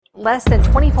less than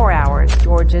 24 hours,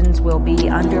 Georgians will be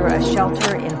under a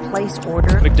shelter-in-place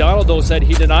order. McDonald, though, said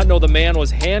he did not know the man was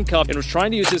handcuffed and was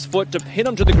trying to use his foot to pin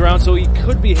him to the ground so he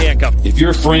could be handcuffed. If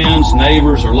your friends,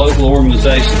 neighbors, or local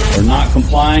organizations are not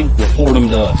complying, report them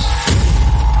to us.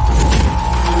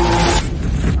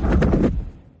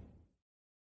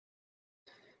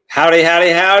 Howdy,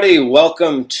 howdy, howdy.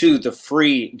 Welcome to the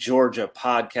Free Georgia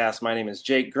podcast. My name is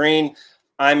Jake Green.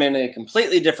 I'm in a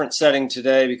completely different setting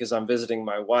today because I'm visiting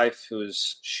my wife who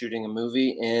is shooting a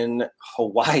movie in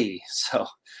Hawaii. So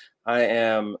I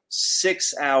am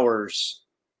 6 hours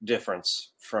difference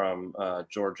from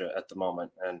Georgia at the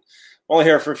moment. And I'm only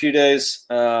here for a few days,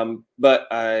 but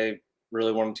I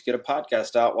really wanted to get a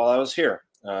podcast out while I was here.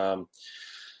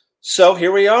 So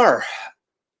here we are.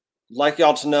 Like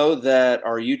y'all to know that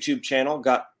our YouTube channel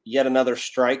got yet another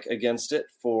strike against it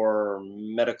for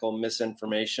medical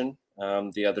misinformation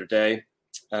the other day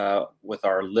with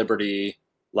our Liberty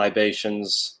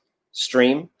Libations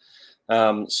stream.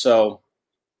 So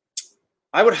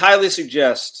I would highly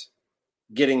suggest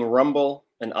getting Rumble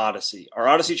and Odyssey. Our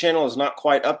Odyssey channel is not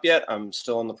quite up yet. I'm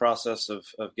still in the process of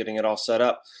getting it all set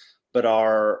up. But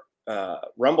our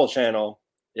Rumble channel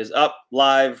is up,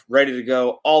 live, ready to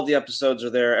go. All the episodes are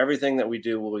there. Everything that we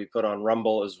do will be put on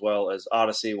Rumble as well as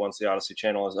Odyssey once the Odyssey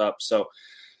channel is up. So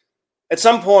at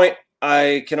some point,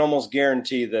 I can almost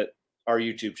guarantee that our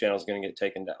YouTube channel is going to get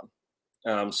taken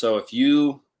down. So if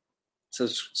you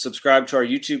subscribe to our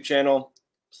YouTube channel,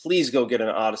 please go get an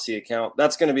Odyssey account.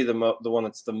 That's going to be the one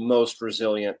that's the most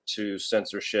resilient to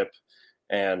censorship.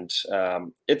 And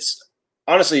it's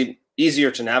honestly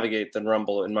easier to navigate than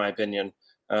Rumble, in my opinion.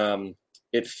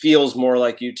 It feels more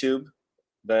like YouTube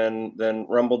than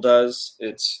Rumble does.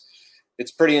 It's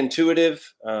pretty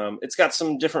intuitive. It's got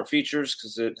some different features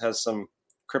because it has some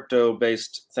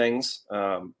crypto-based things,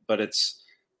 but it's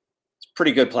a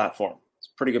pretty good platform. It's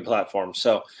a pretty good platform.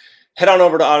 So head on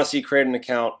over to Odyssey, create an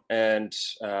account, and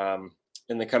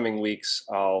in the coming weeks,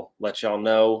 I'll let y'all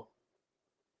know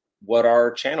what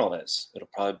our channel is. It'll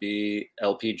probably be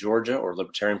LP Georgia or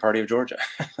Libertarian Party of Georgia.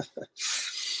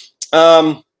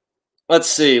 Let's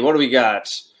see, what do we got?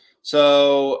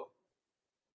 So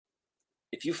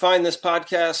if you find this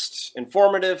podcast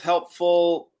informative,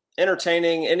 helpful,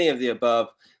 entertaining, any of the above,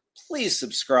 please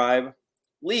subscribe,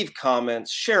 leave comments,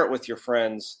 share it with your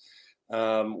friends.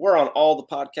 We're on all the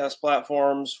podcast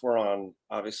platforms. We're on,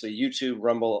 obviously, YouTube,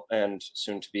 Rumble, and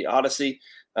soon to be Odyssey.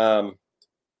 And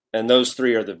those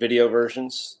three are the video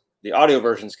versions. The audio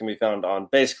versions can be found on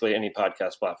basically any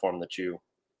podcast platform that you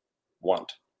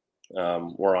want.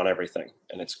 We're on everything,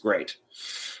 and it's great.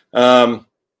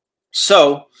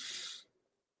 So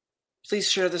please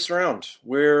share this around.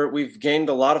 We've gained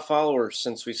a lot of followers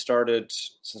since we started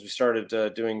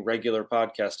doing regular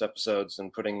podcast episodes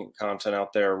and putting content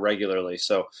out there regularly.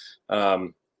 So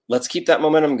let's keep that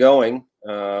momentum going.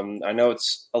 I know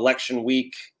it's election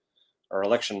week or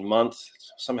election month.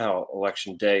 Somehow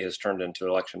election day has turned into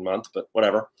election month, but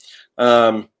whatever.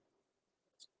 And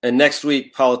next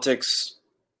week, politics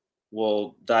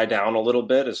will die down a little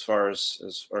bit as far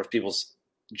as people's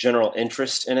general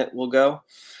interest in it will go.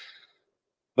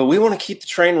 But we want to keep the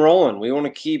train rolling. We want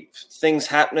to keep things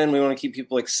happening. We want to keep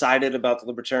people excited about the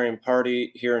Libertarian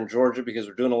Party here in Georgia because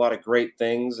we're doing a lot of great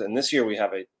things. And this year we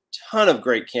have a ton of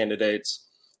great candidates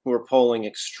who are polling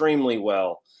extremely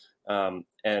well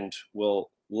and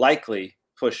will likely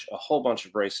push a whole bunch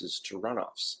of races to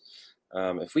runoffs.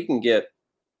 If we can get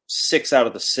 6 out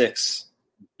of the 6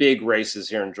 big races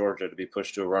here in Georgia to be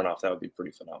pushed to a runoff, that would be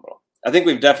pretty phenomenal. I think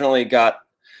we've definitely got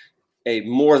a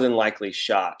more than likely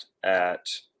shot at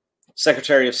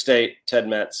Secretary of State Ted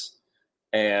Metz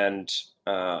and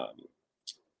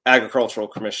Agricultural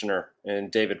Commissioner in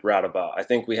David Radebaugh. I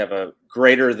think we have a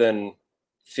greater than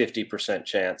 50%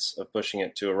 chance of pushing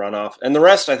it to a runoff. And the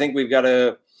rest, I think we've got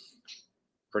a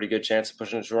pretty good chance of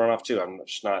pushing it to a runoff too. I'm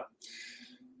just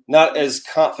not as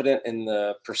confident in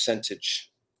the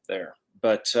percentage there.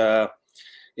 But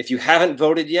if you haven't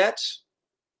voted yet,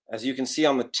 as you can see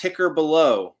on the ticker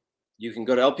below, you can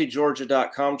go to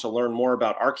lpgeorgia.com to learn more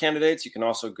about our candidates. You can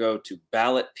also go to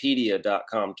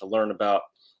ballotpedia.com to learn about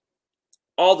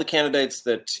all the candidates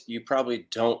that you probably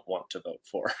don't want to vote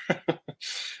for.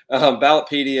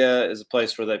 Ballotpedia is a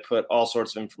place where they put all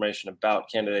sorts of information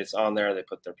about candidates on there. They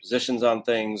put their positions on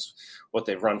things, what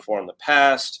they've run for in the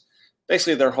past,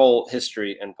 basically their whole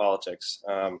history in politics.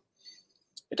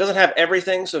 It doesn't have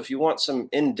everything, so if you want some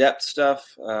in-depth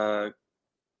stuff,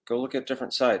 go look at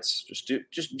different sites.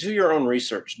 Just do your own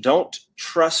research. Don't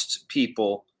trust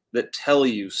people that tell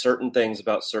you certain things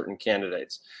about certain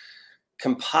candidates.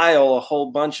 Compile a whole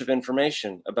bunch of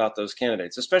information about those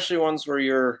candidates, especially ones where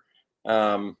you're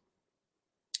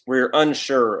we're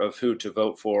unsure of who to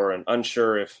vote for and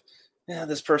unsure if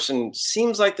this person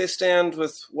seems like they stand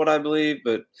with what I believe,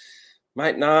 but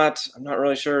might not. I'm not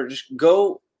really sure. Just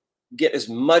go get as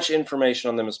much information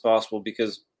on them as possible,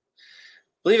 because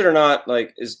believe it or not,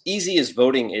 like as easy as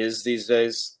voting is these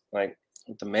days, like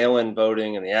the mail-in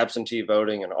voting and the absentee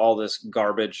voting and all this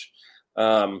garbage,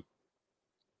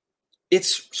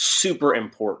 it's super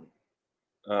important.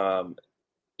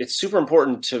 It's super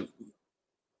important to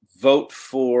vote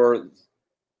for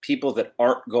people that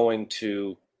aren't going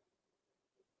to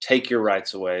take your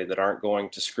rights away, that aren't going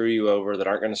to screw you over, that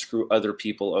aren't going to screw other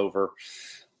people over,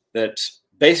 that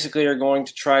basically are going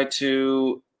to try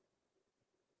to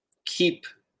keep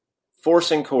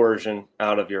force and coercion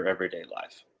out of your everyday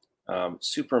life.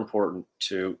 Super important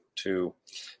to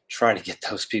try to get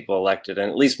those people elected and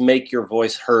at least make your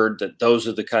voice heard, that those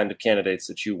are the kind of candidates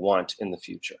that you want in the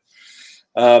future.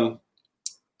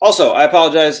 Also, I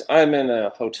apologize. I'm in a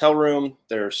hotel room.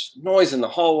 There's noise in the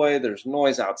hallway. There's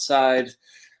noise outside.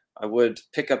 I would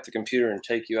pick up the computer and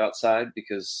take you outside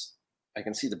because I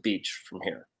can see the beach from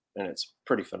here, and it's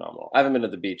pretty phenomenal. I haven't been to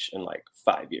the beach in like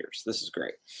 5 years. This is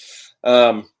great.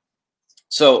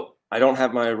 So I don't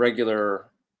have my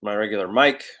regular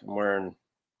mic. I'm wearing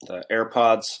the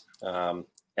AirPods,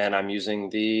 and I'm using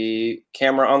the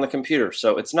camera on the computer.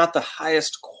 So it's not the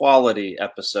highest quality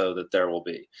episode that there will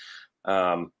be.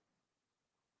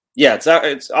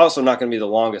 It's also not going to be the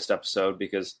longest episode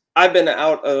because I've been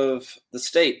out of the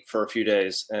state for a few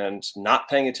days and not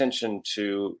paying attention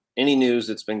to any news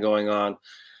that's been going on.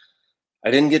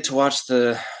 I didn't get to watch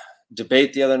the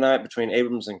debate the other night between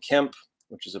Abrams and Kemp,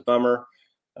 which is a bummer.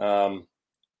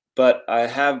 But I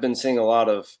have been seeing a lot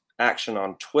of action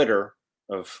on Twitter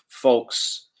of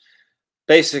folks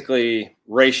basically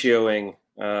ratioing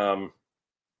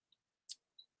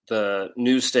the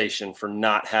news station for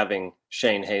not having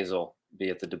Shane Hazel be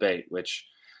at the debate, which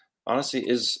honestly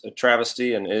is a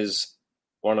travesty and is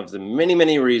one of the many,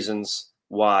 many reasons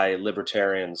why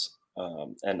libertarians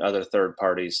and other third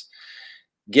parties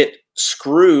get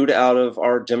screwed out of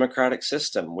our democratic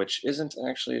system, which isn't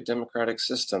actually a democratic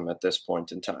system at this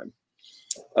point in time.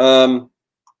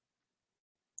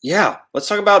 Let's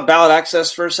talk about ballot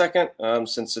access for a second,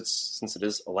 since it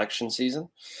is election season,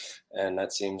 and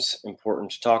that seems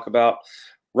important to talk about.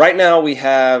 Right now, we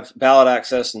have ballot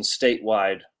access in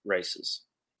statewide races,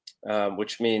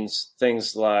 which means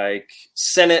things like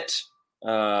Senate,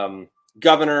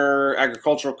 governor,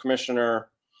 agricultural commissioner,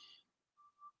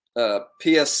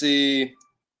 PSC,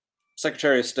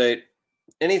 Secretary of State,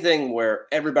 anything where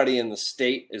everybody in the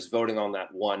state is voting on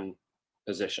that one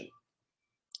position.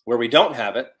 Where we don't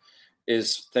have it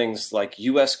is things like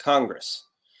U.S. Congress,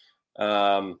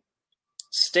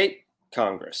 state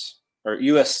Congress, or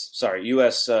U.S.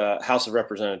 House of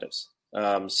Representatives,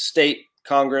 state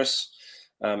Congress,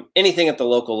 anything at the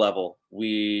local level,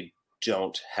 we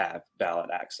don't have ballot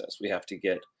access. We have to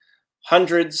get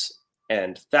hundreds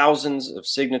and thousands of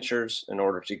signatures in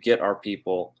order to get our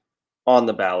people on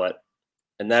the ballot,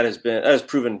 and that has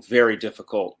proven very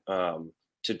difficult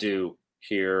to do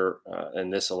here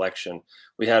in this election.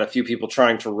 We had a few people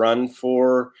trying to run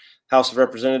for House of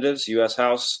Representatives, U.S.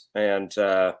 House, and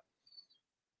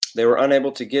they were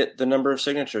unable to get the number of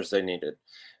signatures they needed.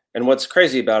 And what's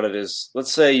crazy about it is,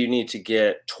 let's say you need to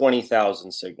get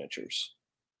 20,000 signatures.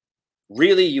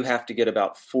 Really, you have to get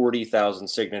about 40,000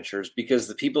 signatures because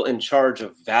the people in charge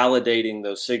of validating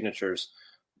those signatures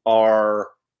are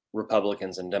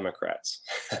Republicans and Democrats.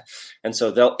 And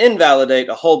so they'll invalidate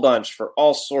a whole bunch for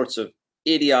all sorts of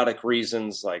idiotic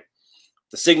reasons, like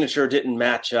the signature didn't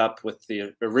match up with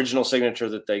the original signature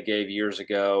that they gave years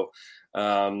ago.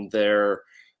 Their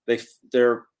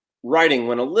writing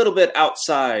went a little bit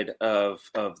outside of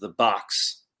the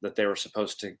box that they were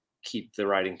supposed to keep the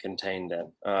writing contained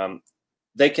in.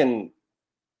 They can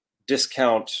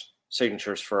discount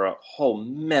signatures for a whole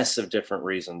mess of different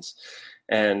reasons,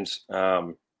 and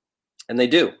they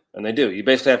do. You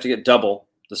basically have to get double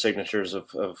the signatures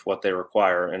of what they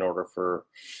require in order for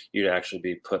you to actually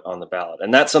be put on the ballot.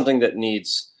 And that's something that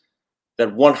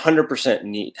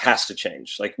 100% has to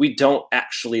change. Like, we don't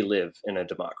actually live in a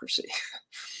democracy.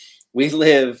 We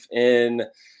live in,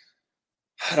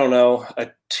 I don't know,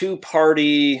 a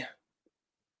two-party,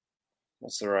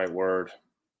 what's the right word?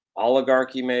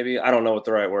 Oligarchy, maybe? I don't know what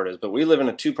the right word is, but we live in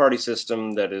a two-party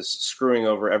system that is screwing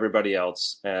over everybody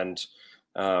else. And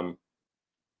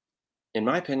in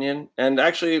my opinion, and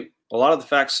actually a lot of the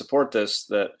facts support this,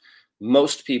 that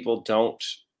most people don't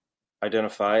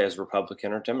identify as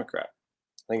Republican or Democrat.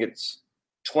 I think it's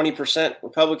 20%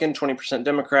 Republican, 20%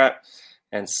 Democrat,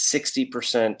 and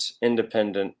 60%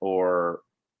 independent or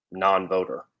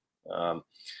non-voter.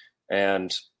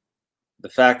 And the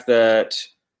fact that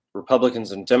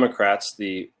Republicans and Democrats,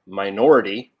 the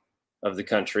minority of the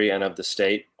country and of the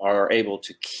state, are able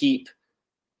to keep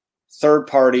third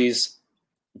parties'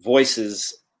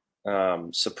 voices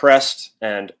suppressed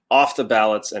and off the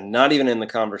ballots and not even in the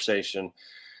conversation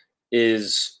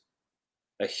is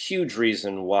a huge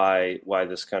reason why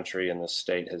this country and this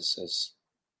state has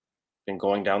been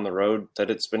going down the road that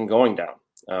it's been going down.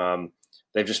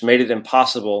 They've just made it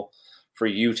impossible for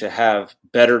you to have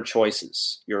better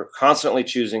choices. You're constantly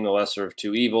choosing the lesser of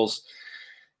two evils.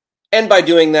 And by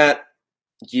doing that,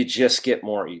 you just get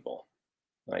more evil.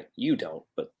 Like, you don't,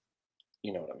 but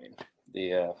you know what I mean.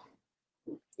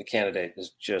 The candidate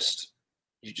is just,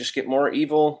 you just get more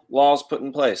evil laws put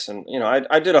in place. And, you know,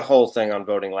 I did a whole thing on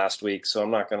voting last week, so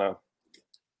I'm not going to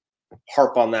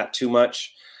harp on that too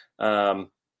much.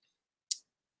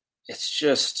 It's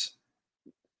just,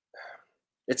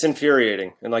 it's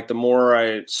infuriating. And like, the more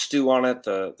I stew on it,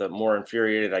 the more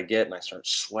infuriated I get, and I start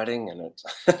sweating, and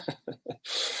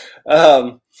it's,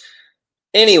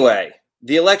 anyway,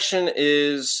 the election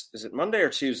is it Monday or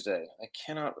Tuesday? I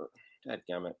cannot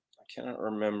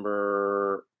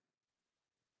remember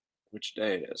which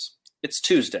day it is. It's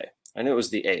Tuesday. I knew it was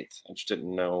the 8th. I just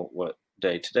didn't know what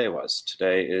day today was.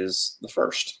 Today is the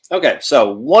 1st. Okay,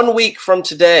 so 1 week from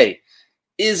today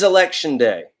is election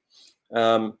day.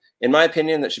 In my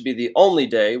opinion, that should be the only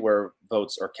day where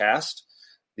votes are cast.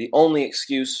 The only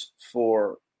excuse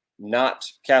for not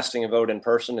casting a vote in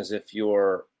person is if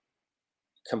you're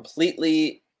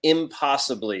completely,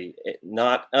 impossibly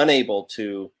unable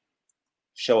to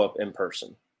show up in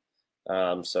person.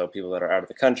 So people that are out of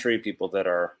the country, people that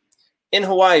are in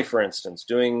Hawaii, for instance,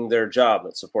 doing their job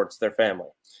that supports their family.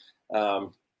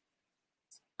 I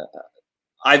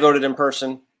voted in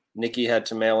person. Nikki had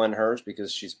to mail in hers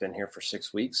because she's been here for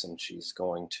 6 weeks, and she's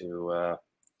going to,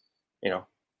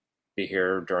 be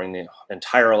here during the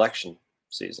entire election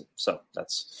season. So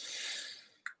that's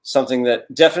something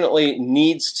that definitely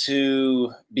needs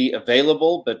to be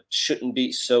available, but shouldn't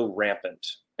be so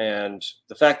rampant. And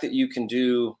the fact that you can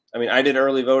do, I mean, I did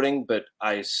early voting, but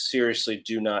I seriously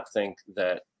do not think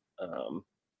that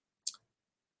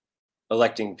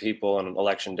electing people on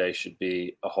election day should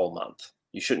be a whole month.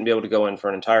 You shouldn't be able to go in for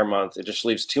an entire month. It just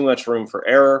leaves too much room for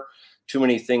error. Too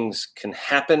many things can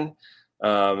happen.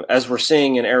 As we're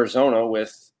seeing in Arizona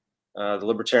with the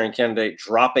Libertarian candidate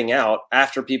dropping out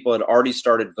after people had already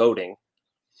started voting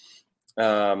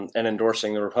and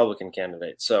endorsing the Republican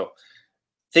candidate. So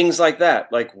things like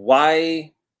that, like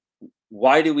why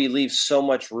do we leave so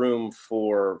much room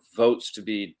for votes to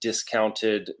be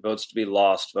discounted, votes to be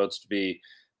lost, votes to be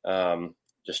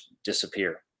just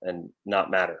disappear and not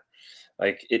matter?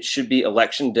 Like, it should be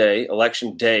election day.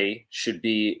 Election day should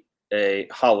be a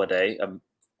holiday.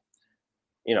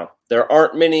 There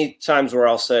aren't many times where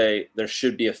I'll say there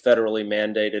should be a federally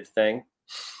mandated thing,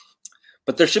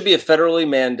 but there should be a federally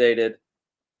mandated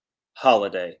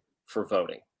holiday for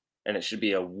voting. And it should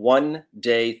be a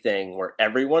one-day thing where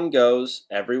everyone goes,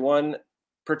 everyone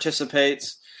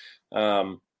participates,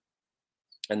 and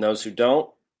those who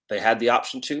don't, they had the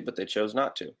option to, but they chose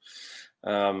not to.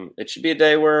 It should be a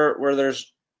day where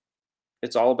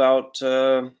it's all about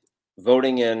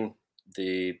voting in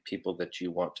the people that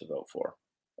you want to vote for,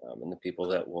 and the people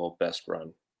that will best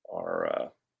run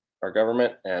our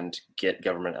government and get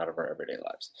government out of our everyday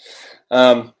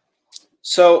lives.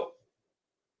 So,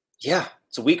 yeah,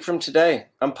 it's a week from today.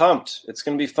 I'm pumped. It's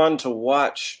going to be fun to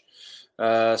watch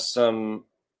some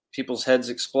people's heads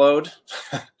explode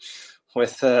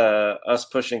with us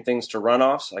pushing things to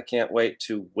runoffs. I can't wait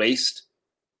to waste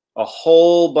a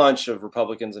whole bunch of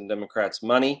Republicans and Democrats'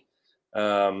 money,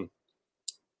 having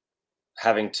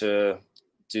to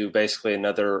do basically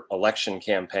another election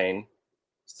campaign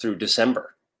through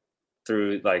December,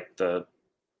 through like the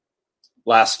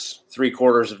last 3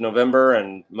 quarters of November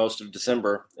and most of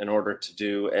December in order to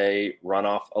do a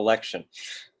runoff election.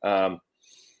 And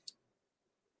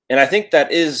I think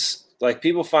that is, like,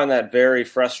 people find that very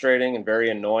frustrating and very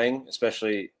annoying,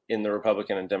 especially in the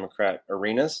Republican and Democrat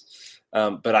arenas.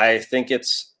 But I think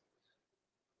it's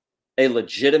a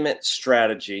legitimate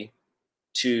strategy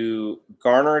to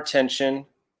garner attention,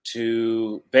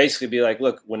 to basically be like,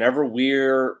 look, whenever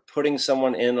we're putting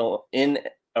someone in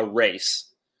a race,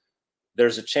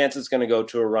 there's a chance it's going to go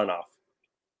to a runoff.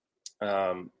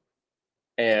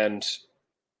 And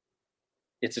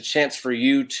it's a chance for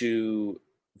you to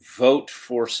vote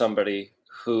for somebody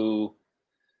who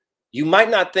you might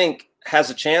not think has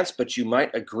a chance, but you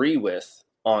might agree with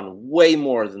on way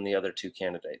more than the other two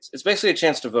candidates. It's basically a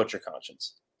chance to vote your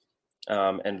conscience,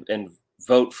 and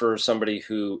vote for somebody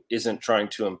who isn't trying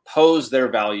to impose their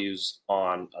values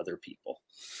on other people.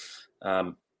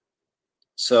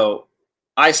 So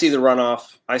I see the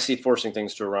runoff. I see forcing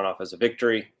things to a runoff as a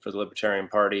victory for the Libertarian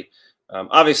Party.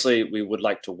 Obviously, we would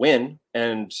like to win.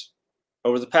 And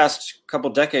over the past couple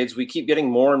decades, we keep getting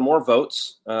more and more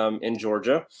votes in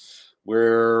Georgia.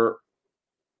 Where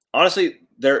honestly,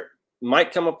 there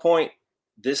might come a point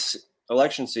this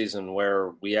election season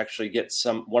where we actually get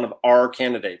one of our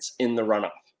candidates in the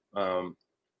runoff.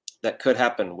 That could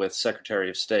happen with Secretary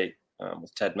of State,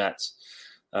 with Ted Metz.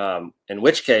 In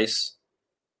which case,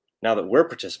 now that we're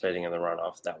participating in the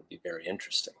runoff, that would be very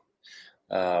interesting.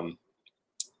 And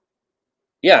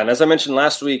as I mentioned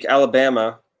last week,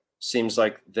 Alabama seems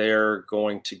like they're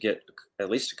going to get at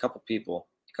least a couple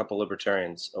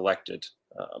libertarians elected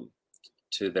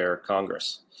to their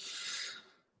Congress.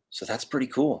 So that's pretty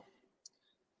cool.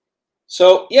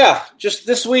 So just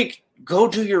this week, go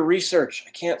do your research. I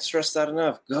can't stress that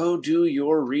enough. Go do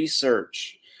your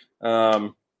research. I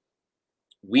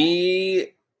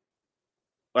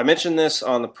mentioned this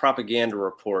on the propaganda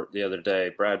report the other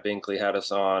day. Brad Binkley had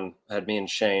me and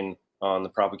Shane on the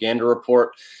propaganda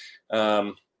report.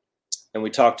 And we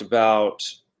talked about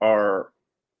our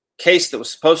case that was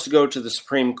supposed to go to the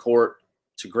Supreme Court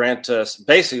to grant us,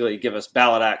 basically give us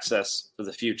ballot access for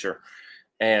the future.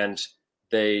 And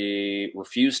they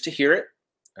refused to hear it.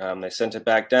 They sent it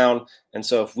back down. And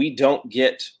so if we don't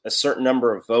get a certain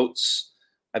number of votes,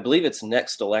 I believe it's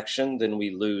next election, then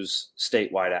we lose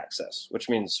statewide access, which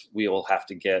means we will have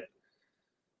to get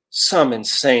some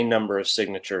insane number of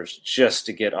signatures just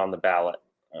to get on the ballot.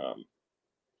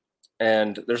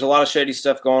 And there's a lot of shady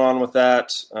stuff going on with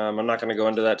that. I'm not going to go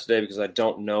into that today because I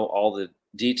don't know all the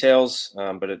details,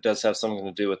 but it does have something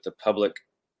to do with the Public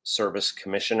Service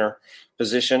Commissioner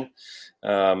position.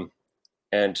 And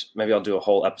maybe I'll do a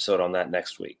whole episode on that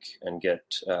next week and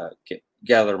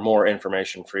gather more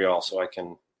information for y'all so I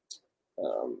can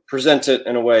present it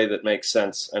in a way that makes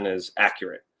sense and is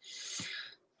accurate.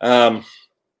 What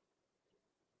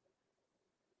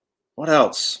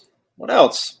else?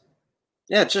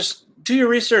 Yeah, just do your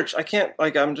research.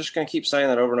 I'm just going to keep saying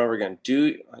that over and over again.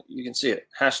 You can see it.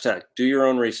 Hashtag do your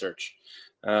own research.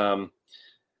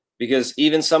 Because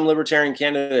even some libertarian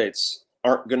candidates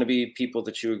aren't going to be people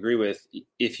that you agree with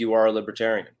if you are a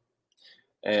libertarian.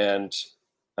 And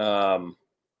some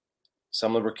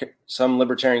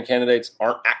libertarian candidates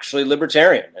aren't actually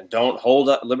libertarian and don't hold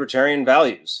up libertarian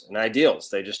values and ideals.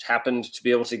 They just happened to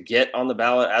be able to get on the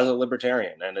ballot as a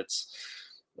libertarian, and it's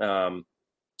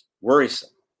worrisome.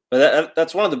 But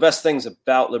that's one of the best things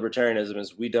about libertarianism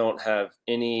is we don't have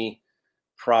any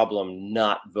problem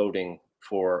not voting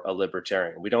for a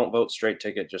libertarian. We don't vote straight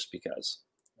ticket just because.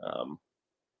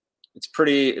 It's a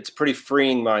pretty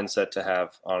freeing mindset to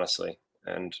have, honestly.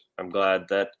 And I'm glad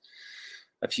that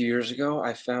a few years ago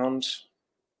I found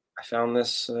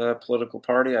this political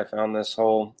party. I found this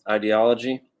whole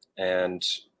ideology, and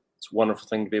it's a wonderful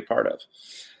thing to be a part of.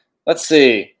 Let's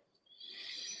see.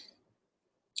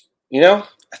 I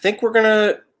think we're going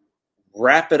to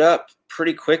wrap it up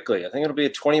pretty quickly. I think it'll be a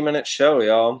 20-minute show,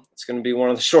 y'all. It's going to be one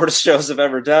of the shortest shows I've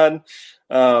ever done.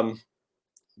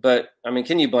 But,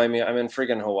 can you blame me? I'm in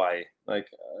friggin' Hawaii. I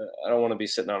don't want to be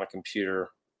sitting on a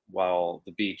computer while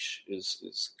the beach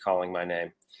is calling my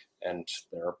name. And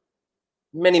there are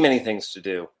many, many things to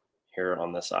do here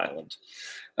on this island.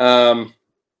 I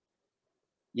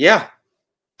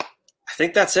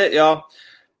think that's it, y'all.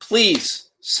 Please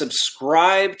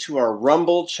subscribe to our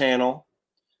Rumble channel.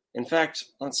 In fact,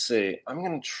 let's see. I'm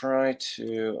going to try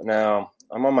to... Now,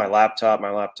 I'm on my laptop.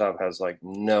 My laptop has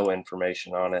no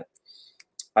information on it.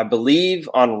 I believe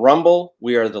on Rumble,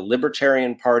 we are the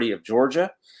Libertarian Party of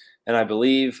Georgia. And I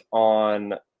believe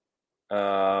on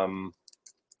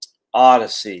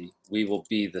Odyssey, we will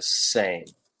be the same.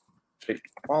 But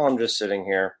while I'm just sitting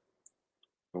here,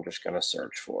 I'm just going to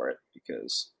search for it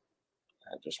because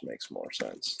that just makes more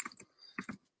sense.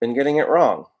 Been getting it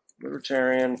wrong.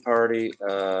 Libertarian Party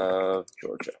of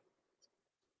Georgia.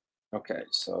 Okay,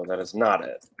 so that is not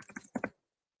it.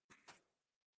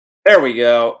 There we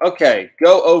go. Okay,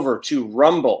 go over to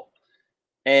Rumble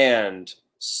and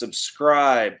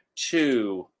subscribe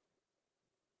to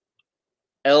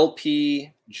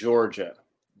LP Georgia.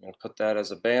 I'm going to put that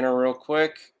as a banner real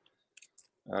quick.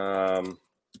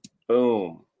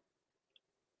 Boom.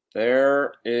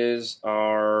 There is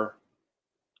our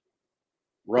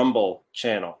Rumble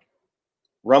channel.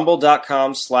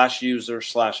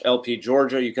 Rumble.com/user/LP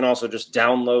Georgia. You can also just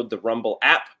download the Rumble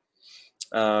app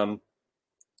and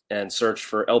search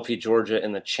for LP Georgia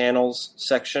in the channels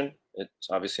section. It's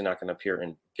obviously not going to appear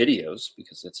in videos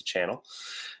because it's a channel.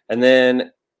 And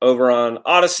then Over on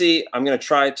Odyssey, I'm going to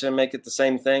try to make it the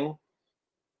same thing.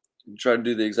 Try to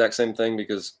do the exact same thing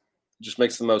because it just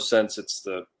makes the most sense. It's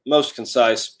the most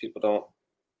concise. People don't.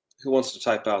 Who wants to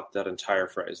type out that entire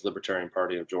phrase, Libertarian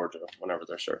Party of Georgia, whenever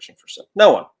they're searching for something?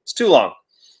 No one. It's too long.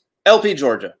 LP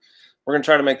Georgia. We're going to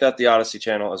try to make that the Odyssey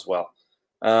channel as well.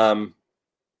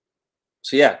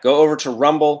 So yeah, go over to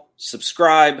Rumble,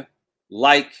 subscribe,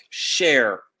 like,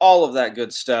 share, all of that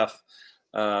good stuff.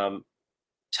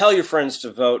 Tell your friends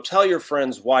to vote. Tell your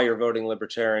friends why you're voting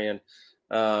Libertarian.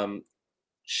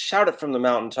 Shout it from the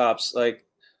mountaintops. Like,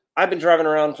 I've been driving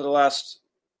around for the last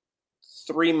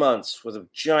 3 months with a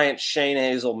giant Shane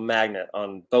Hazel magnet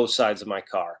on both sides of my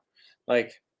car.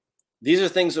 Like, these are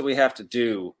things that we have to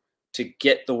do to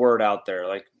get the word out there.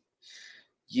 Like,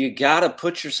 you got to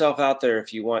put yourself out there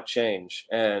if you want change.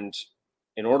 And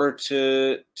in order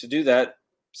to do that,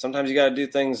 sometimes you got to do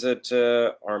things that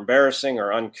are embarrassing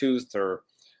or uncouth or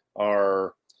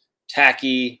are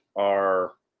tacky,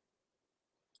 are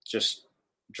just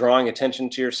drawing attention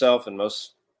to yourself. And a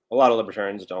lot of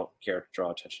libertarians don't care to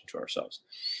draw attention to ourselves.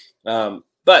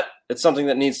 But it's something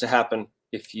that needs to happen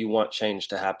if you want change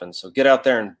to happen. So get out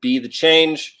there and be the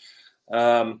change.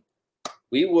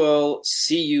 We will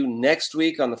see you next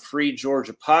week on the Free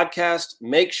Georgia podcast.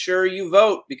 Make sure you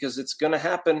vote because it's going to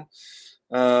happen.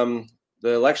 The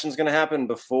election's going to happen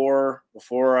before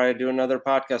I do another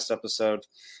podcast episode.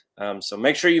 So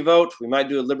make sure you vote. We might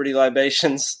do a Liberty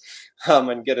Libations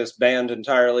and get us banned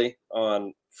entirely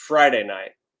on Friday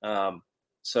night.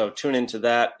 So tune into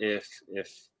that if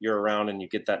you're around and you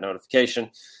get that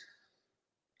notification.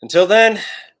 Until then,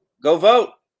 go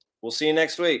vote. We'll see you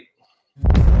next week.